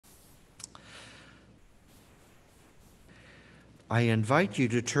I invite you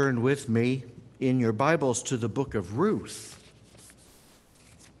to turn with me in your Bibles to the book of Ruth.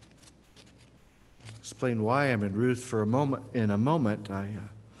 Explain why I'm in Ruth for a moment. In a moment,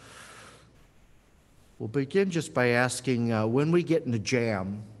 we'll begin just by asking, when we get in a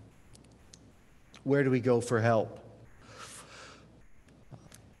jam, where do we go for help?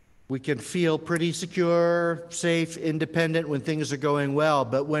 We can feel pretty secure, safe, independent when things are going well.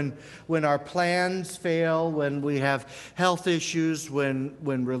 But when our plans fail, when we have health issues, when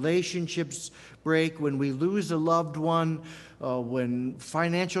relationships break, when we lose a loved one, when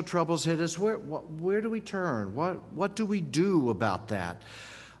financial troubles hit us, where do we turn? What do we do about that?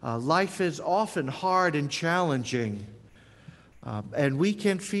 Life is often hard and challenging, and we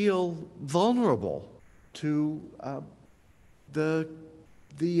can feel vulnerable to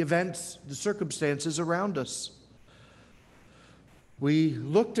the events, the circumstances around us. We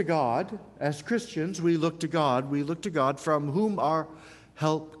look to God. As Christians, we look to God. We look to God from whom our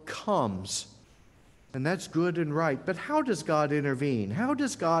help comes. And that's good and right. But how does God intervene? How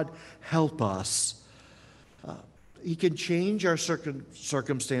does God help us? He can change our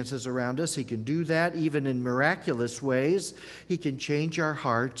circumstances around us. He can do that even in miraculous ways. He can change our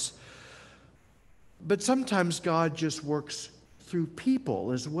hearts. But sometimes God just works through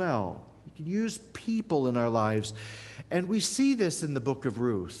people as well. He can use people in our lives. And we see this in the book of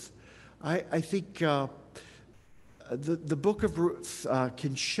Ruth. I think the book of Ruth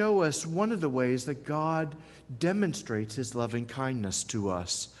can show us one of the ways that God demonstrates his loving kindness to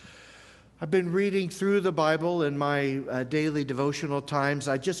us. I've been reading through the Bible in my daily devotional times.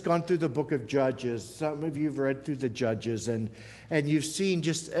 I've just gone through the book of Judges. Some of you have read through the Judges, and you've seen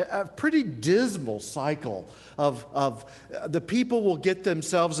just a pretty dismal cycle of the people will get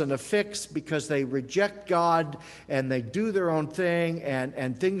themselves in a fix because they reject God and they do their own thing,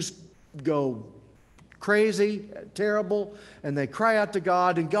 and things go crazy, terrible, and they cry out to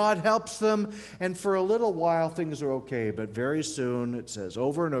God, and God helps them, and for a little while things are okay, but very soon, it says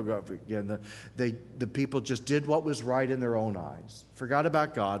over and over again, the people just did what was right in their own eyes, forgot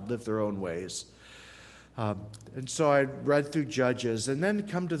about God, lived their own ways. And so I read through Judges, and then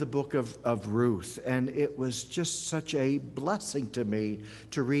come to the book of Ruth, and it was just such a blessing to me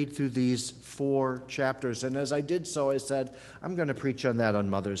to read through these 4 chapters, and as I did so, I said, I'm going to preach on that on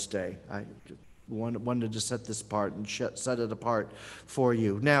Mother's Day. I wanted to set this apart and set it apart for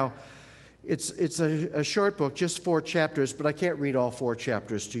you. Now, it's a short book, just 4 chapters, but I can't read all 4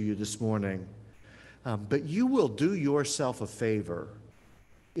 chapters to you this morning. But you will do yourself a favor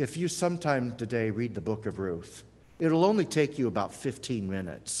if you sometime today read the book of Ruth. It'll only take you about 15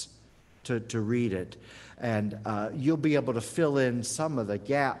 minutes to read it, and you'll be able to fill in some of the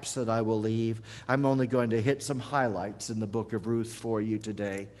gaps that I will leave. I'm only going to hit some highlights in the book of Ruth for you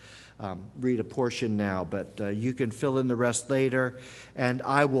today. Read a portion now, but you can fill in the rest later, and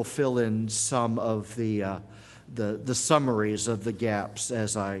I will fill in some of the summaries of the gaps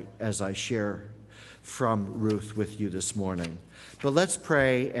as I share from Ruth with you this morning. But let's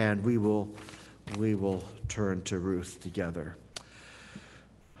pray, and we will turn to Ruth together.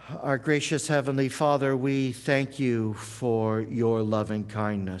 Our gracious Heavenly Father, we thank you for your loving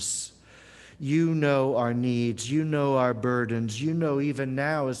kindness. You know our needs. You know our burdens. You know even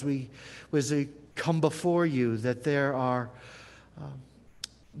now as we come before you that there are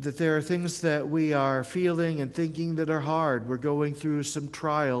things that we are feeling and thinking that are hard. We're going through some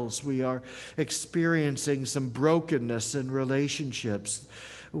trials. We are experiencing some brokenness in relationships.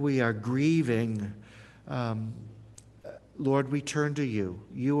 We are grieving. Lord, we turn to you.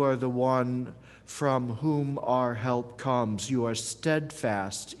 You are the one from whom our help comes. You are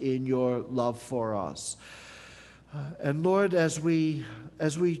steadfast in your love for us. And Lord, as we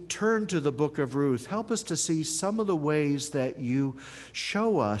turn to the book of Ruth, help us to see some of the ways that you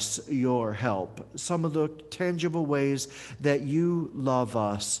show us your help, some of the tangible ways that you love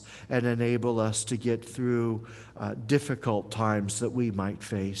us and enable us to get through difficult times that we might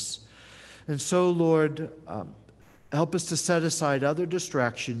face. And so, Lord, help us to set aside other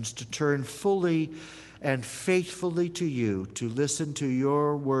distractions, to turn fully and faithfully to you, to listen to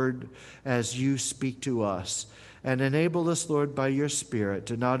your word as you speak to us. And enable us, Lord, by your Spirit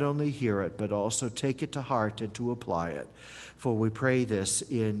to not only hear it, but also take it to heart and to apply it. For we pray this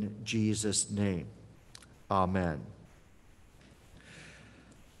in Jesus' name. Amen.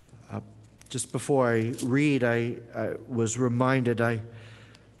 Just before I read, I was reminded I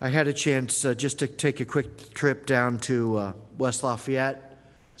had a chance just to take a quick trip down to West Lafayette,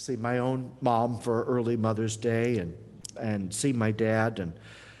 see my own mom for early Mother's Day, and see my dad, and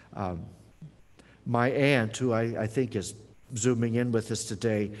my aunt, who I think is zooming in with us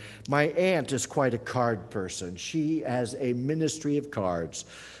today. My aunt is quite a card person. She has a ministry of cards.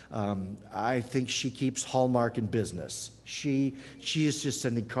 I think she keeps Hallmark in business. She is just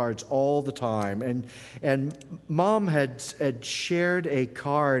sending cards all the time. And Mom had shared a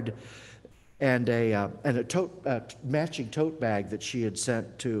card and a matching tote bag that she had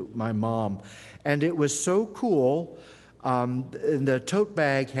sent to my mom. And it was so cool. The tote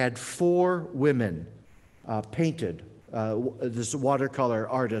bag had 4 women painted. This watercolor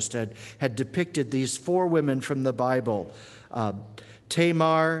artist had depicted these 4 women from the Bible,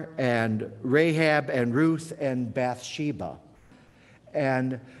 Tamar and Rahab and Ruth and Bathsheba,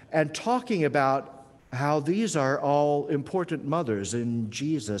 and talking about how these are all important mothers in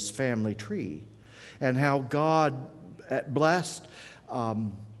Jesus' family tree, and how God blessed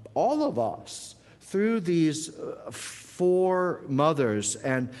all of us through these 4 mothers.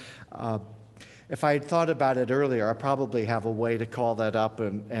 And if I had thought about it earlier, I probably have a way to call that up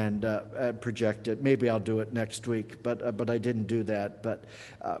and project it. Maybe I'll do it next week, but I didn't do that. But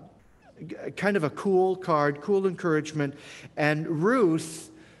kind of a cool card, cool encouragement. And Ruth,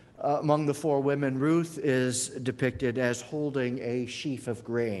 among the 4 women, Ruth is depicted as holding a sheaf of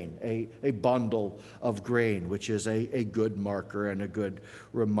grain, a bundle of grain, which is a good marker and a good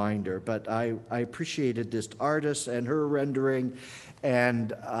reminder. But I appreciated this artist and her rendering,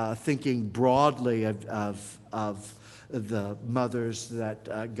 and thinking broadly of the mothers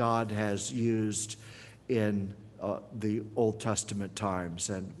that God has used in the Old Testament times.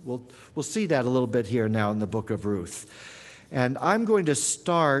 And we'll see that a little bit here now in the book of Ruth. And I'm going to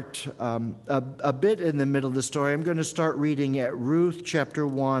start a bit in the middle of the story. I'm going to start reading at Ruth chapter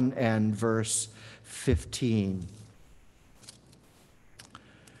 1 and verse 15.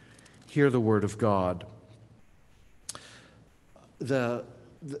 Hear the word of God.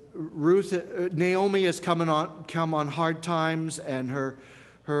 Naomi has come on hard times, and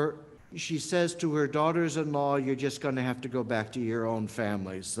she says to her daughters-in-law, "You're just going to have to go back to your own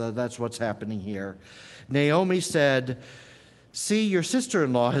families." So that's what's happening here. Naomi said, "See, your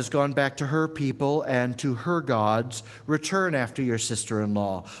sister-in-law has gone back to her people and to her gods. Return after your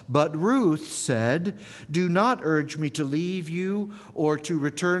sister-in-law." But Ruth said, "Do not urge me to leave you or to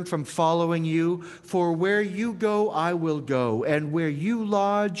return from following you, for where you go, I will go, and where you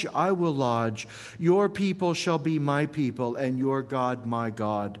lodge, I will lodge. Your people shall be my people, and your God my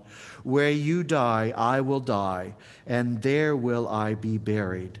God. Where you die, I will die, and there will I be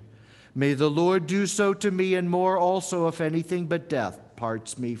buried. May the Lord do so to me and more also, if anything but death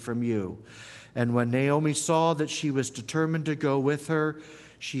parts me from you." And when Naomi saw that she was determined to go with her,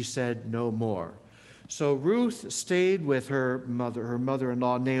 she said no more. So Ruth stayed with her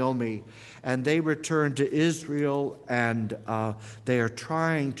mother-in-law Naomi, and they returned to Israel, and they are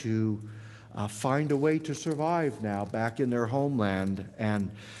trying to find a way to survive now back in their homeland.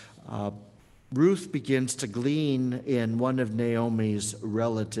 And Ruth begins to glean in one of Naomi's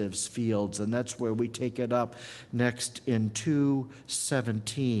relatives' fields, and that's where we take it up next in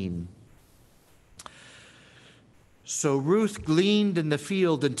 2:17. So Ruth gleaned in the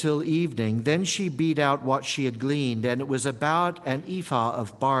field until evening. Then she beat out what she had gleaned, and it was about an ephah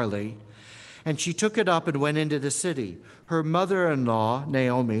of barley. And she took it up and went into the city. Her mother-in-law,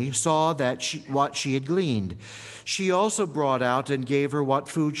 Naomi, saw what she had gleaned. She also brought out and gave her what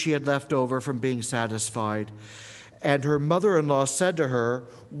food she had left over from being satisfied. And her mother-in-law said to her,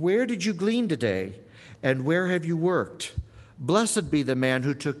 "Where did you glean today? And where have you worked? Blessed be the man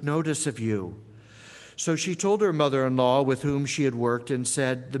who took notice of you." So she told her mother-in-law with whom she had worked and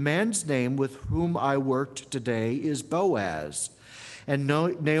said, "The man's name with whom I worked today is Boaz." And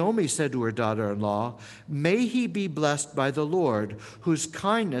Naomi said to her daughter-in-law, "May he be blessed by the Lord, whose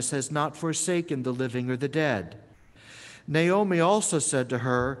kindness has not forsaken the living or the dead." Naomi also said to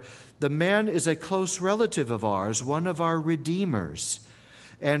her, "The man is a close relative of ours, one of our redeemers."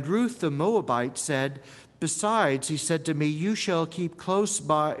 And Ruth the Moabite said, "Besides, he said to me, you shall keep close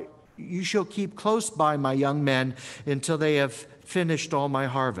by my young men until they have finished all my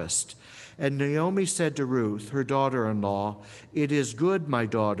harvest." And Naomi said to Ruth, her daughter-in-law, "It is good, my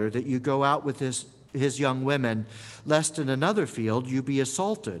daughter, that you go out with his young women, lest in another field you be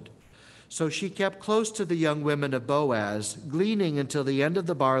assaulted." So she kept close to the young women of Boaz, gleaning until the end of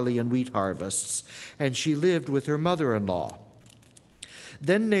the barley and wheat harvests, and she lived with her mother-in-law.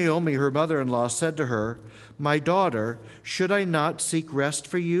 Then Naomi, her mother-in-law, said to her, "My daughter, should I not seek rest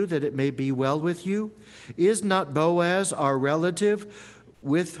for you, that it may be well with you? Is not Boaz our relative,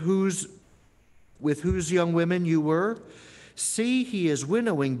 with whose young women you were? See, he is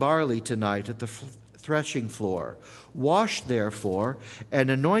winnowing barley tonight at the threshing floor. Wash, therefore, and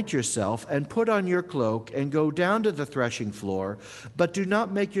anoint yourself, and put on your cloak, and go down to the threshing floor, but do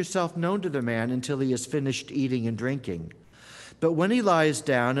not make yourself known to the man until he has finished eating and drinking. But when he lies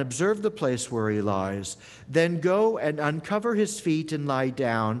down, observe the place where he lies. Then go and uncover his feet and lie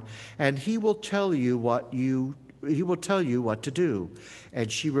down, and he will tell you what to do.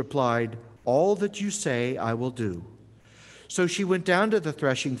 And she replied, all that you say I will do. So she went down to the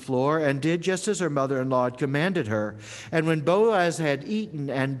threshing floor and did just as her mother-in-law had commanded her. And when Boaz had eaten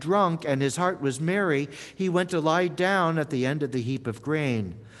and drunk, and his heart was merry, he went to lie down at the end of the heap of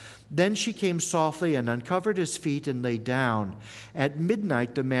grain. Then she came softly and uncovered his feet and lay down. At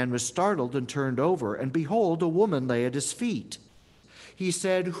midnight the man was startled and turned over, and behold, a woman lay at his feet. He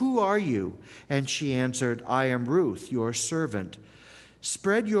said, who are you? And she answered, I am Ruth, your servant.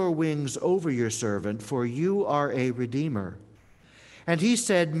 Spread your wings over your servant, for you are a redeemer. And he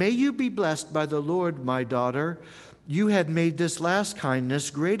said, may you be blessed by the Lord, my daughter. You have made this last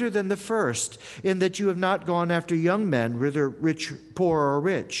kindness greater than the first, in that you have not gone after young men, whether rich, poor, or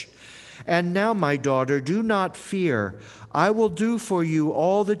rich. And now, my daughter, do not fear. I will do for you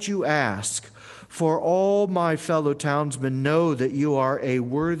all that you ask, for all my fellow townsmen know that you are a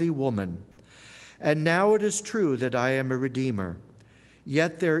worthy woman. And now it is true that I am a redeemer.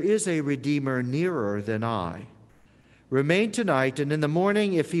 Yet there is a redeemer nearer than I. Remain tonight, and in the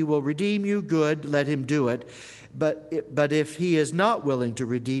morning, if he will redeem you, good, let him do it. But if he is not willing to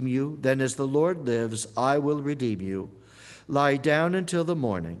redeem you, then as the Lord lives, I will redeem you. Lie down until the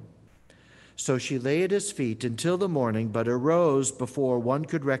morning. So she lay at his feet until the morning, but arose before one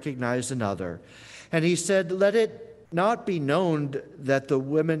could recognize another. And he said, let it not be known that the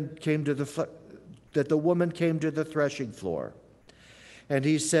woman came to the threshing floor. And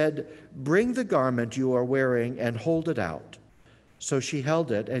he said, bring the garment you are wearing and hold it out. So she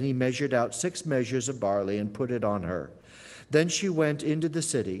held it, and he measured out 6 measures of barley and put it on her. Then she went into the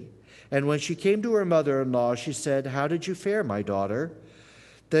city. And when she came to her mother-in-law, she said, how did you fare, my daughter?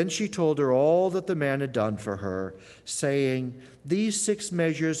 Then she told her all that the man had done for her, saying, these 6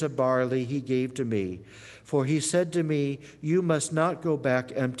 measures of barley he gave to me, for he said to me, you must not go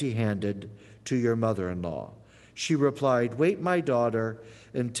back empty-handed to your mother-in-law. She replied, wait, my daughter,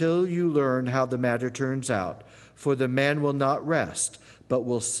 until you learn how the matter turns out, for the man will not rest, but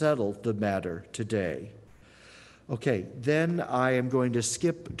will settle the matter today. Okay, then I am going to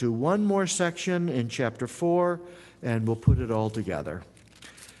skip to one more section in chapter 4, and we'll put it all together.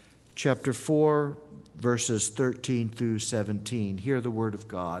 Chapter 4, verses 13 through 17. Hear the word of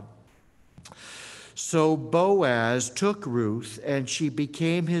God. So Boaz took Ruth, and she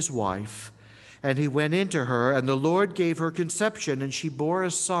became his wife. And he went into her, and the Lord gave her conception, and she bore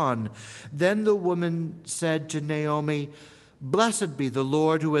a son. Then the woman said to Naomi, blessed be the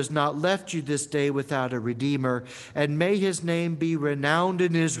Lord who has not left you this day without a redeemer, and may his name be renowned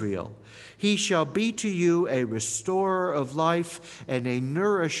in Israel. He shall be to you a restorer of life and a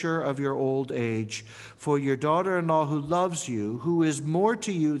nourisher of your old age. For your daughter-in-law who loves you, who is more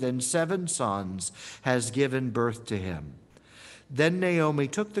to you than 7 sons, has given birth to him. Then Naomi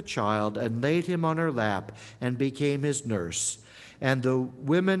took the child and laid him on her lap and became his nurse. And the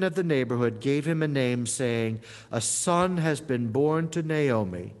women of the neighborhood gave him a name, saying, a son has been born to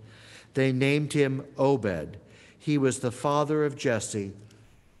Naomi. They named him Obed. He was the father of Jesse,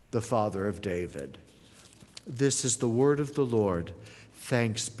 the father of David. This is the word of the Lord.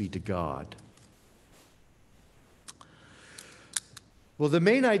 Thanks be to God. Well, the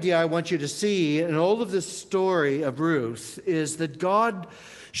main idea I want you to see in all of this story of Ruth is that God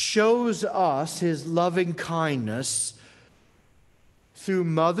shows us his loving kindness through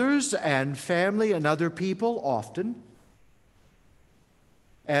mothers and family and other people often,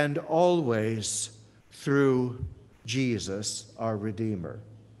 and always through Jesus, our Redeemer.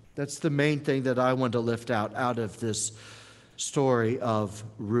 That's the main thing that I want to lift out of this story of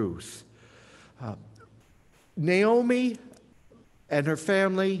Ruth. Naomi and her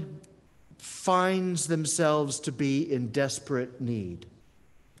family finds themselves to be in desperate need.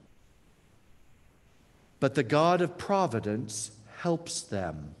 But the God of providence helps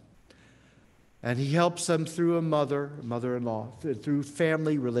them. And he helps them through a mother-in-law, through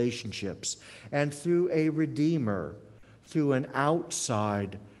family relationships, and through a redeemer, through an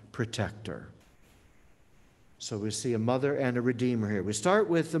outside protector. So we see a mother and a redeemer here. We start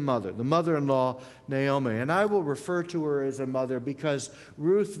with the mother-in-law, Naomi. And I will refer to her as a mother because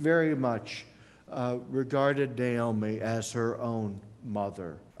Ruth very much regarded Naomi as her own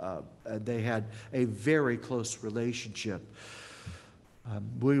mother. They had a very close relationship.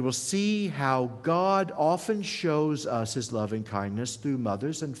 We will see how God often shows us his loving kindness through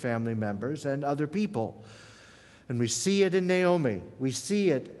mothers and family members and other people. And we see it in Naomi. We see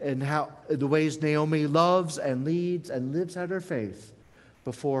it in how the ways Naomi loves and leads and lives out her faith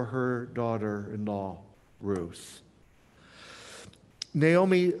before her daughter-in-law, Ruth.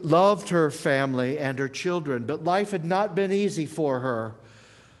 Naomi loved her family and her children, but life had not been easy for her.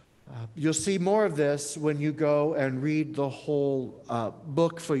 You'll see more of this when you go and read the whole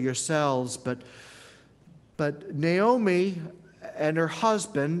book for yourselves. But Naomi and her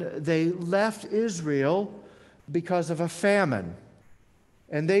husband, they left Israel because of a famine.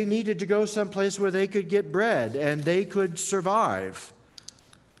 And they needed to go someplace where they could get bread and they could survive.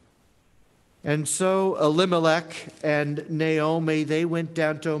 And so Elimelech and Naomi, they went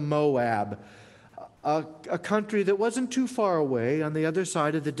down to Moab, a country that wasn't too far away on the other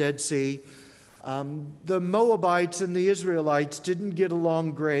side of the Dead Sea. The Moabites and the Israelites didn't get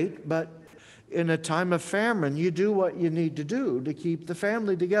along great, but in a time of famine, you do what you need to do to keep the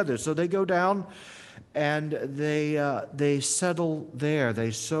family together. So they go down and they settle there. They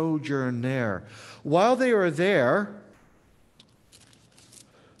sojourn there. While they are there,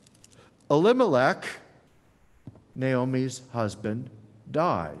 Elimelech, Naomi's husband,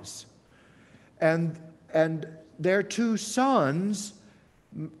 dies. And their two sons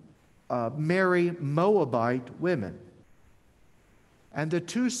marry Moabite women. And the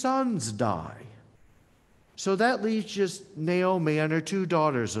two sons die. So that leaves just Naomi and her two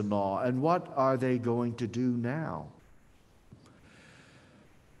daughters-in-law. And what are they going to do now?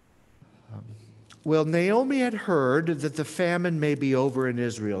 Well, Naomi had heard that the famine may be over in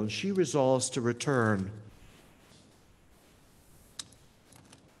Israel, and she resolves to return.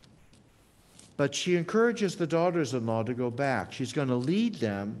 But she encourages the daughters-in-law to go back. She's going to lead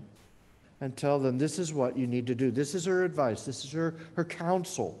them and tell them, this is what you need to do. This is her advice. This is her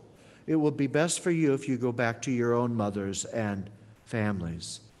counsel. It will be best for you if you go back to your own mothers and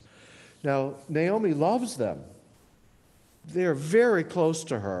families. Now, Naomi loves them. They're very close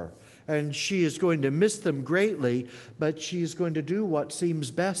to her. And she is going to miss them greatly, but she is going to do what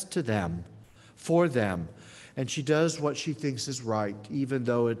seems best to them, for them. And she does what she thinks is right, even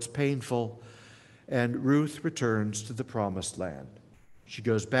though it's painful. And Ruth returns to the Promised Land. She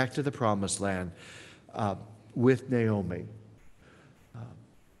goes back to the Promised Land with Naomi.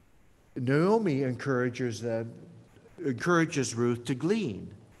 Naomi encourages Ruth to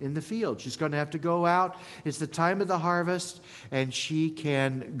glean in the field. She's going to have to go out. It's the time of the harvest, and she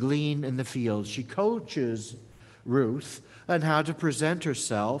can glean in the field. She coaches Ruth on how to present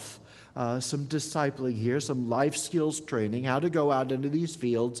herself, some discipling here, some life skills training, how to go out into these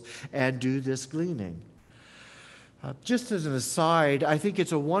fields and do this gleaning. Just as an aside, I think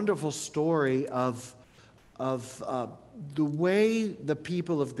it's a wonderful story of the way the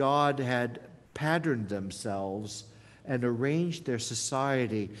people of God had patterned themselves and arranged their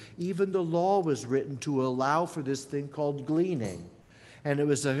society. Even the law was written to allow for this thing called gleaning. And it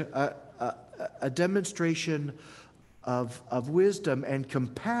was a demonstration of wisdom and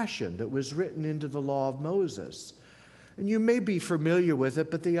compassion that was written into the law of Moses. And you may be familiar with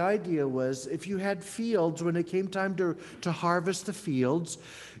it, but the idea was if you had fields, when it came time to harvest the fields,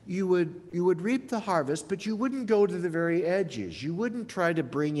 you would reap the harvest, but you wouldn't go to the very edges. You wouldn't try to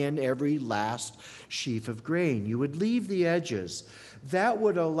bring in every last sheaf of grain. You would leave the edges. That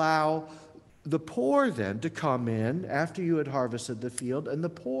would allow the poor then to come in after you had harvested the field, and the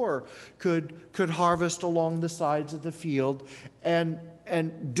poor could harvest along the sides of the field and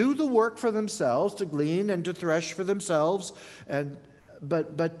do the work for themselves, to glean and to thresh for themselves,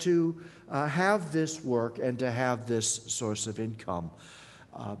 but to have this work and to have this source of income.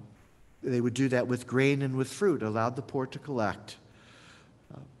 They would do that with grain and with fruit, allowed the poor to collect.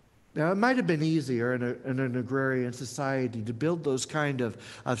 Now, it might have been easier in an agrarian society to build those kind of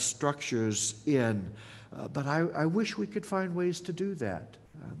structures in, but I wish we could find ways to do that.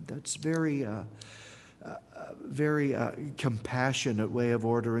 That's very compassionate way of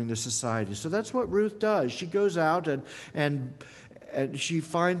ordering the society. So that's what Ruth does. She goes out and she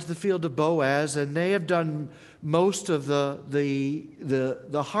finds the field of Boaz, and they have done most of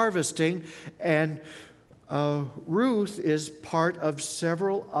the harvesting, and Ruth is part of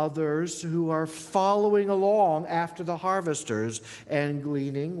several others who are following along after the harvesters and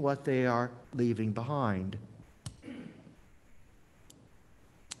gleaning what they are leaving behind.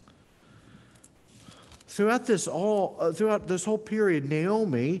 Throughout this whole period,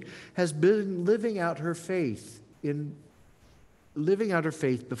 Naomi has been living out her faith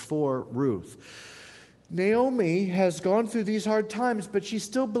before Ruth. Naomi has gone through these hard times, but she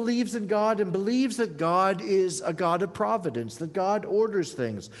still believes in God and believes that God is a God of providence, that God orders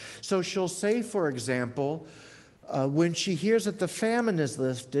things. So she'll say, for example, when she hears that the famine is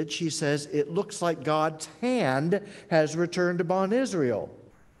lifted, she says, it looks like God's hand has returned upon Israel.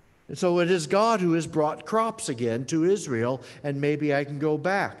 So it is God who has brought crops again to Israel, and maybe I can go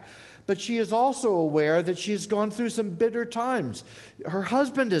back. But she is also aware that she's gone through some bitter times. Her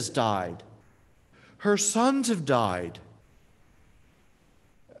husband has died. Her sons have died.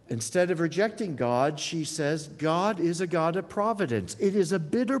 Instead of rejecting God, she says, God is a God of providence. It is a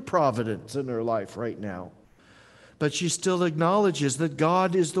bitter providence in her life right now. But she still acknowledges that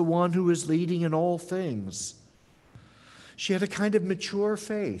God is the one who is leading in all things. She had a kind of mature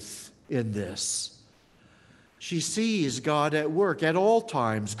faith in this. She sees God at work at all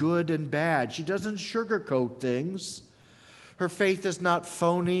times, good and bad. She doesn't sugarcoat things. Her faith is not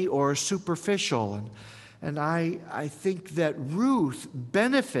phony or superficial. And I think that Ruth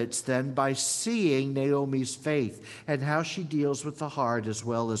benefits then by seeing Naomi's faith and how she deals with the hard as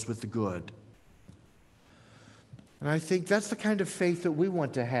well as with the good. And I think that's the kind of faith that we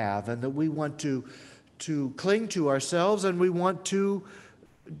want to have and that we want to cling to ourselves and we want to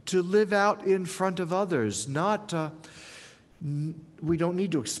live out in front of others. We don't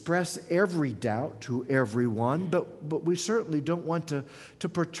need to express every doubt to everyone, but we certainly don't want to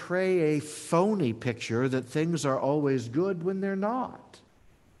portray a phony picture that things are always good when they're not.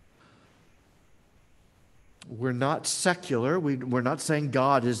 We're not secular. We're not saying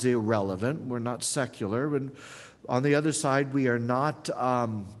God is irrelevant. We're not secular. And on the other side, we are not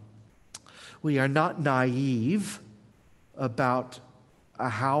naive about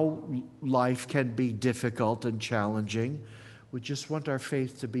how life can be difficult and challenging. We just want our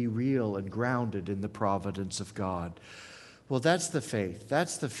faith to be real and grounded in the providence of God. Well, that's the faith.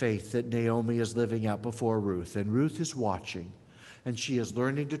 That's the faith that Naomi is living out before Ruth. And Ruth is watching, and she is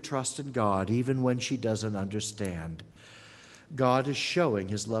learning to trust in God even when she doesn't understand. God is showing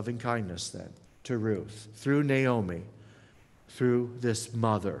his loving kindness then to Ruth through Naomi, through this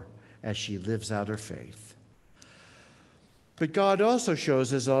mother, as she lives out her faith. But God also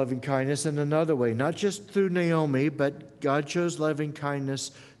shows his loving kindness in another way, not just through Naomi, but God shows loving kindness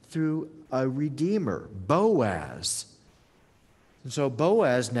through a redeemer, Boaz. And so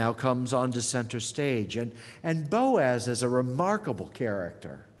Boaz now comes onto center stage, and Boaz is a remarkable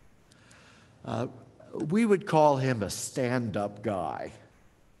character. We would call him a stand-up guy.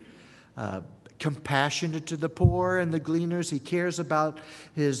 Compassionate to the poor and the gleaners. He cares about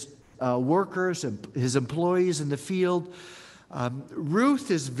his workers and his employees in the field. Ruth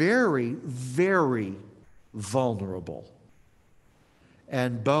is very, very vulnerable,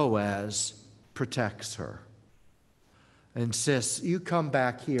 and Boaz protects her. Insists, you come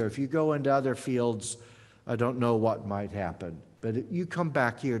back here. If you go into other fields, I don't know what might happen, but you come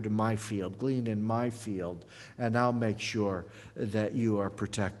back here to my field, glean in my field, and I'll make sure that you are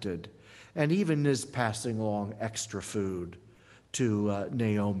protected. And even is passing along extra food to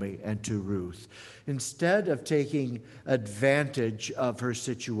Naomi and to Ruth. Instead of taking advantage of her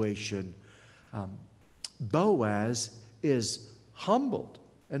situation, Boaz is humbled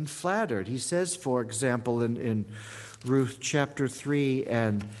and flattered. He says, for example, in Ruth chapter 3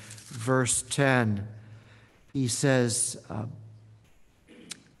 and verse 10, he says,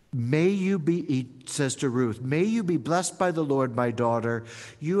 he says to Ruth, may you be blessed by the Lord, my daughter.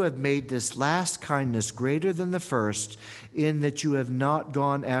 You have made this last kindness greater than the first, in that you have not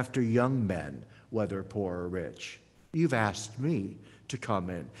gone after young men, whether poor or rich. You've asked me to come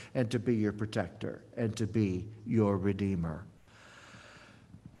in and to be your protector and to be your redeemer.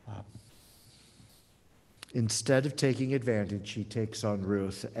 Instead of taking advantage, he takes on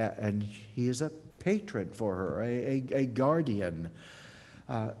Ruth, and he is a patron for her, a guardian.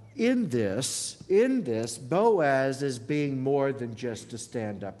 In this, Boaz is being more than just a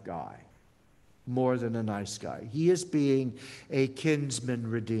stand-up guy, more than a nice guy. He is being a kinsman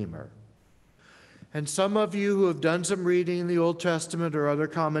redeemer. And some of you who have done some reading in the Old Testament or other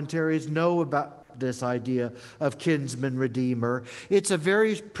commentaries know about this idea of kinsman redeemer. It's a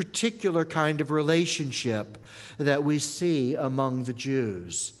very particular kind of relationship that we see among the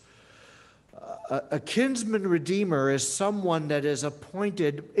Jews. A kinsman redeemer is someone that is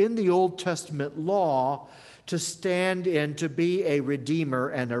appointed in the Old Testament law to stand in, to be a redeemer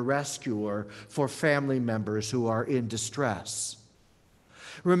and a rescuer for family members who are in distress.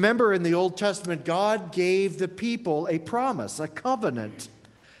 Remember, in the Old Testament, God gave the people a promise, a covenant.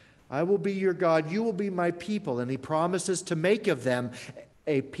 I will be your God, you will be my people. And he promises to make of them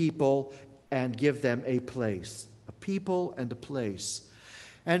a people and give them a place, a people and a place.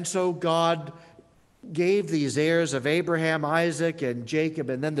 And so God gave these heirs of Abraham, Isaac, and Jacob,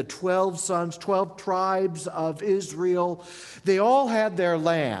 and then the 12 sons, 12 tribes of Israel, they all had their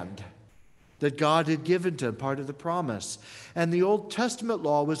land that God had given to them, part of the promise. And the Old Testament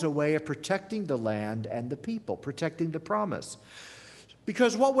law was a way of protecting the land and the people, protecting the promise.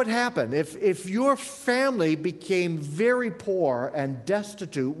 Because what would happen? If your family became very poor and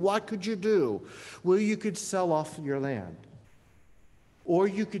destitute, what could you do? Well, you could sell off your land. Or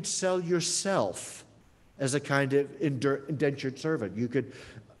you could sell yourself as a kind of indentured servant. You could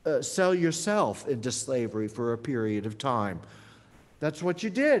sell yourself into slavery for a period of time. That's what you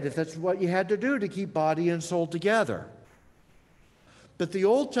did, if that's what you had to do to keep body and soul together. But the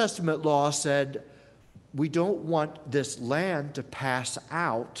Old Testament law said, we don't want this land to pass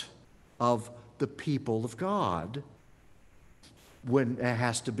out of the people of God when it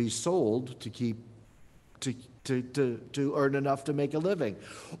has to be sold to keep to earn enough to make a living.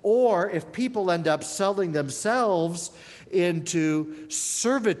 Or if people end up selling themselves into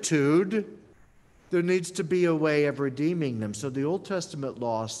servitude, there needs to be a way of redeeming them. So the Old Testament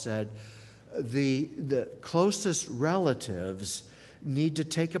law said the closest relatives need to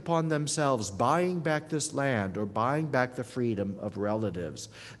take upon themselves buying back this land or buying back the freedom of relatives.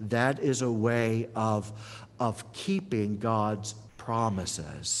 That is a way of keeping God's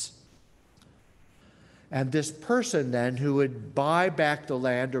promises. And this person then who would buy back the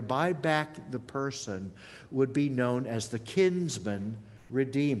land or buy back the person would be known as the kinsman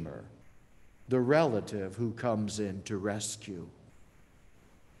redeemer, the relative who comes in to rescue.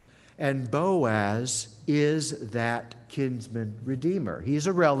 And Boaz is that kinsman redeemer. He's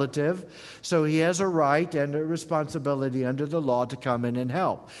a relative, so he has a right and a responsibility under the law to come in and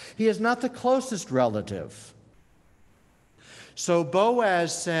help. He is not the closest relative. So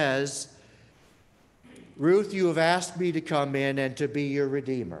Boaz says, Ruth, you have asked me to come in and to be your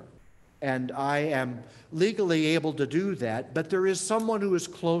redeemer. And I am legally able to do that, but there is someone who is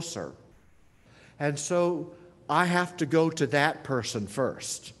closer. And so I have to go to that person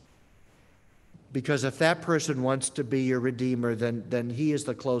first. Because if that person wants to be your redeemer, then he is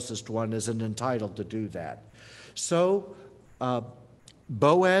the closest one, isn't entitled to do that. So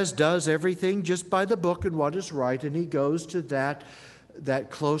Boaz does everything just by the book and what is right, and he goes to that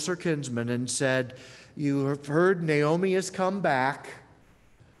closer kinsman and said, you have heard Naomi has come back,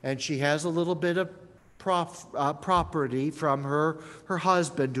 and she has a little bit of property from her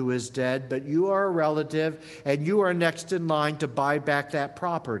husband who is dead, but you are a relative, and you are next in line to buy back that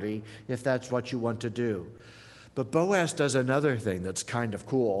property if that's what you want to do. But Boaz does another thing that's kind of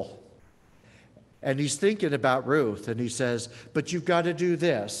cool. And he's thinking about Ruth, and he says, but you've got to do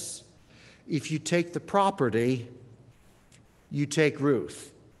this. If you take the property, you take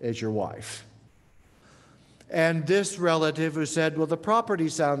Ruth as your wife. And this relative who said, well, the property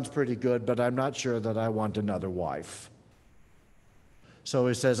sounds pretty good, but I'm not sure that I want another wife. So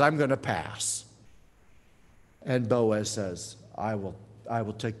he says, I'm going to pass. And Boaz says, I will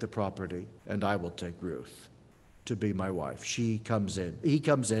take the property, and I will take Ruth to be my wife. He comes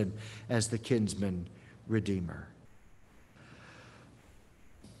in as the kinsman redeemer.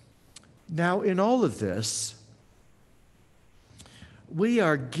 Now, in all of this, we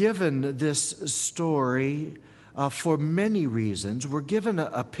are given this story for many reasons. We're given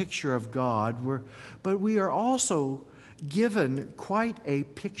a picture of God, but we are also given quite a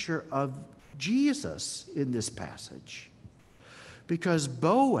picture of Jesus in this passage. Because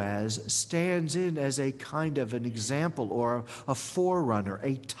Boaz stands in as a kind of an example or a forerunner,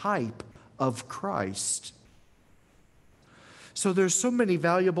 a type of Christ. So there's so many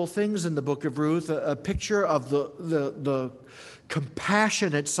valuable things in the book of Ruth, a picture of the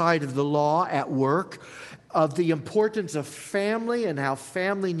compassionate side of the law at work, of the importance of family and how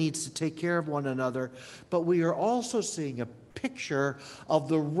family needs to take care of one another. But we are also seeing a picture of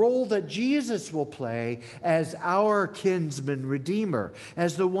the role that Jesus will play as our kinsman redeemer,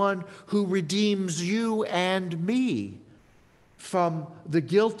 as the one who redeems you and me from the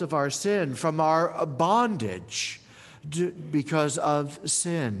guilt of our sin, from our bondage because of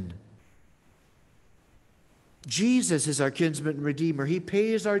sin. Jesus is our kinsman redeemer. He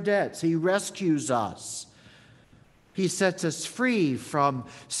pays our debts. He rescues us. He sets us free from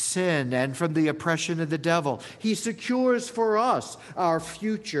sin and from the oppression of the devil. He secures for us our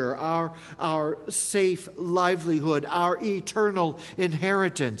future, our safe livelihood, our eternal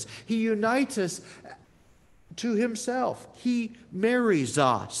inheritance. He unites us to himself. He marries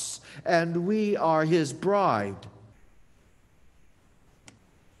us, and we are his bride.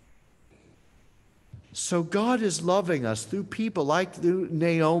 So God is loving us through people like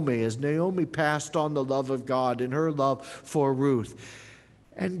Naomi, as Naomi passed on the love of God and her love for Ruth.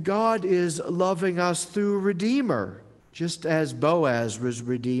 And God is loving us through a Redeemer, just as Boaz was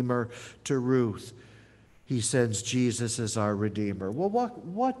Redeemer to Ruth. He sends Jesus as our Redeemer. Well,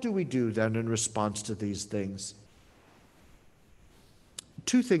 what do we do then in response to these things?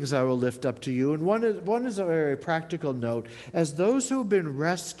 Two things I will lift up to you, and one is a very practical note. As those who have been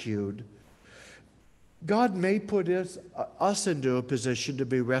rescued, God may put us into a position to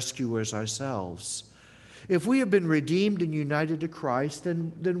be rescuers ourselves. If we have been redeemed and united to Christ,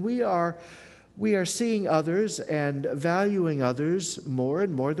 then we are seeing others and valuing others more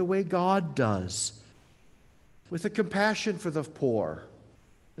and more the way God does, with a compassion for the poor,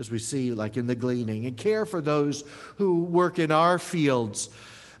 as we see like in the gleaning, and care for those who work in our fields,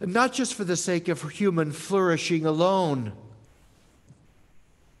 not just for the sake of human flourishing alone,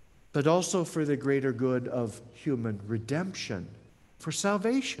 but also for the greater good of human redemption, for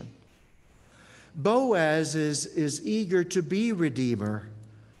salvation. Boaz is eager to be Redeemer,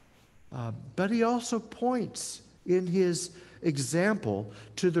 but he also points in his example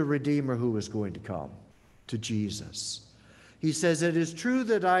to the Redeemer who is going to come, to Jesus. He says, "It is true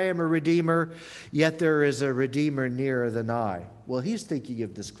that I am a Redeemer, yet there is a Redeemer nearer than I." Well, he's thinking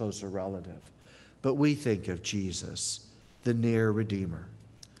of this closer relative, but we think of Jesus, the near Redeemer.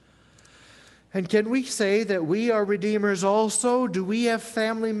 And can we say that we are redeemers also? Do we have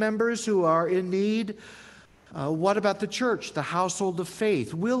family members who are in need? What about the church, the household of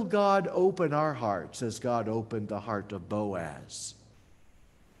faith? Will God open our hearts as God opened the heart of Boaz?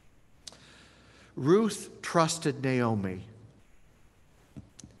 Ruth trusted Naomi,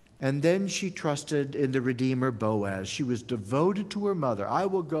 and then she trusted in the Redeemer Boaz. She was devoted to her mother. "I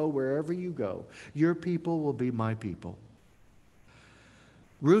will go wherever you go. Your people will be my people."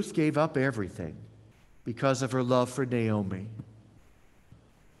 Ruth gave up everything because of her love for Naomi.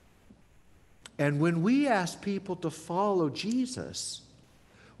 And when we ask people to follow Jesus,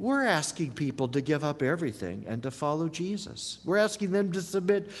 we're asking people to give up everything and to follow Jesus. We're asking them to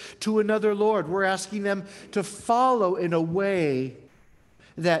submit to another Lord. We're asking them to follow in a way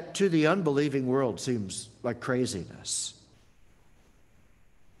that to the unbelieving world seems like craziness.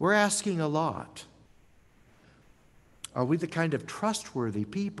 We're asking a lot. Are we the kind of trustworthy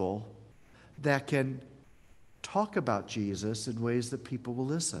people that can talk about Jesus in ways that people will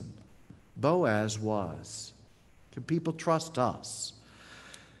listen? Boaz was. Can people trust us?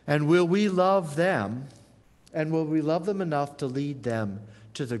 And will we love them? And will we love them enough to lead them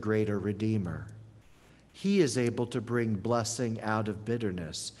to the greater Redeemer? He is able to bring blessing out of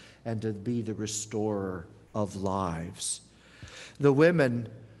bitterness and to be the restorer of lives. The women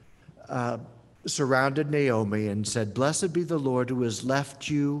surrounded Naomi and said, "Blessed be the Lord who has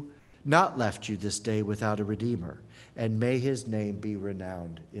not left you this day without a Redeemer, and may his name be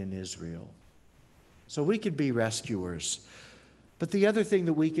renowned in Israel." So we could be rescuers. But the other thing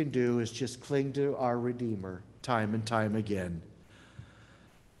that we can do is just cling to our Redeemer time and time again.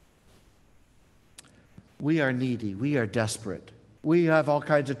 We are needy. We are desperate. We have all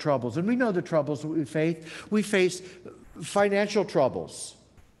kinds of troubles. And we know the troubles that we face. We face financial troubles.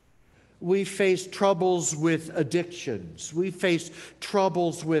 We face troubles with addictions. We face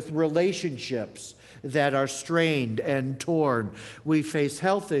troubles with relationships that are strained and torn. We face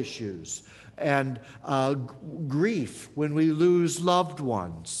health issues and grief when we lose loved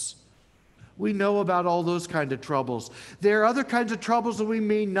ones. We know about all those kinds of troubles. There are other kinds of troubles that we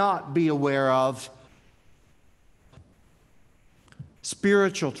may not be aware of.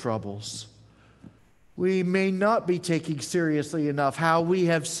 Spiritual troubles. We may not be taking seriously enough how we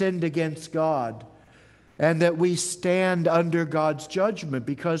have sinned against God and that we stand under God's judgment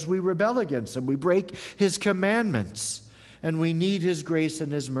because we rebel against him. We break his commandments and we need his grace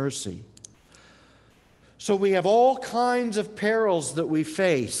and his mercy. So we have all kinds of perils that we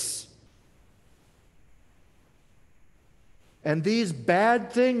face. And these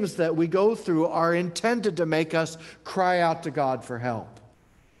bad things that we go through are intended to make us cry out to God for help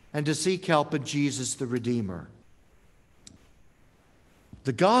and to seek help in Jesus the Redeemer.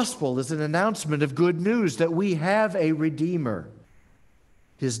 The gospel is an announcement of good news that we have a Redeemer.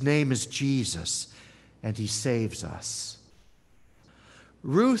 His name is Jesus, and he saves us.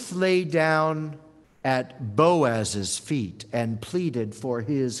 Ruth lay down at Boaz's feet and pleaded for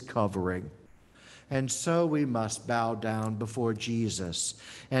his covering. And so we must bow down before Jesus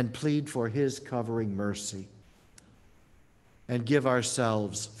and plead for his covering mercy and give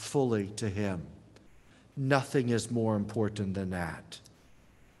ourselves fully to him. Nothing is more important than that.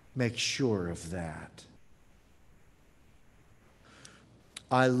 Make sure of that.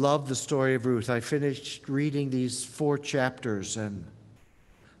 I love the story of Ruth. I finished reading these 4 chapters, and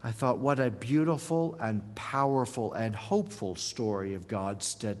I thought, what a beautiful and powerful and hopeful story of God's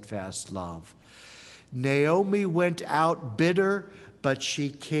steadfast love. Naomi went out bitter, but she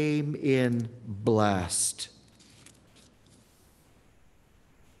came in blessed.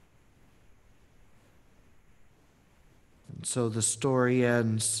 And so the story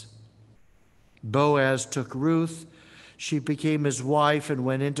ends. Boaz took Ruth. She became his wife and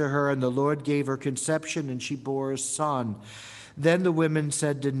went into her, and the Lord gave her conception, and she bore a son. Then the women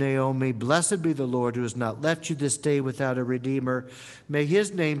said to Naomi, "Blessed be the Lord who has not left you this day without a redeemer. May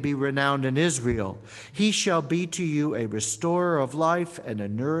his name be renowned in Israel. He shall be to you a restorer of life and a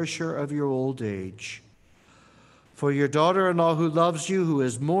nourisher of your old age. For your daughter-in-law who loves you, who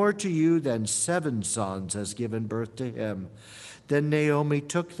is more to you than 7 sons, has given birth to him." Then Naomi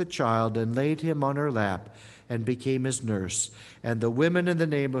took the child and laid him on her lap and became his nurse. And the women in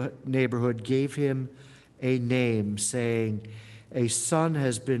the neighborhood gave him a name, saying, "A son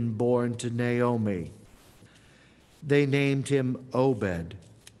has been born to Naomi." They named him Obed.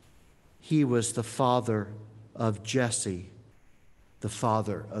 He was the father of Jesse, the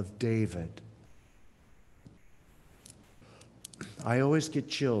father of David. I always get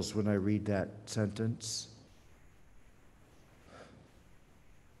chills when I read that sentence,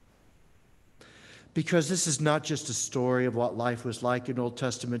 because this is not just a story of what life was like in Old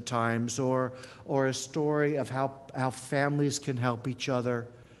Testament times or a story of how families can help each other.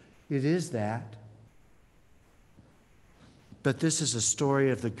 It is that. But this is a story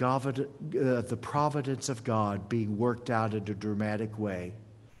of the providence of God being worked out in a dramatic way.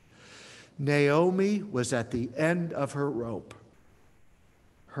 Naomi was at the end of her rope.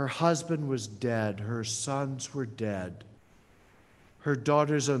 Her husband was dead. Her sons were dead. Her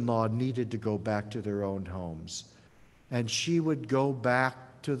daughters-in-law needed to go back to their own homes. And she would go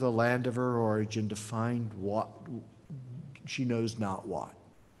back to the land of her origin to find what she knows not what.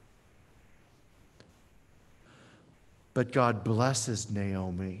 But God blesses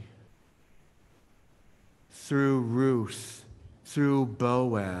Naomi through Ruth, through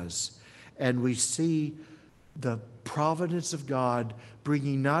Boaz. And we see the providence of God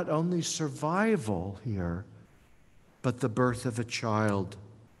bringing not only survival here, but the birth of a child.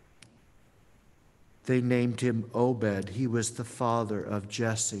 They named him Obed. He was the father of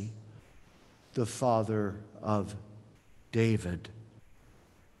Jesse, the father of David,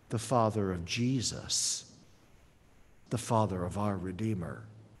 the father of Jesus, the father of our Redeemer.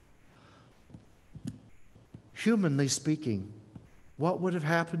 Humanly speaking, what would have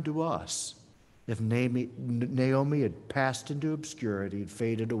happened to us if Naomi had passed into obscurity and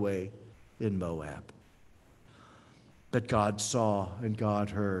faded away in Moab? But God saw, and God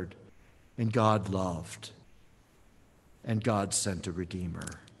heard, and God loved, and God sent a Redeemer.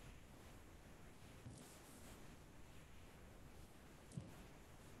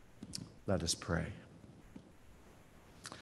 Let us pray.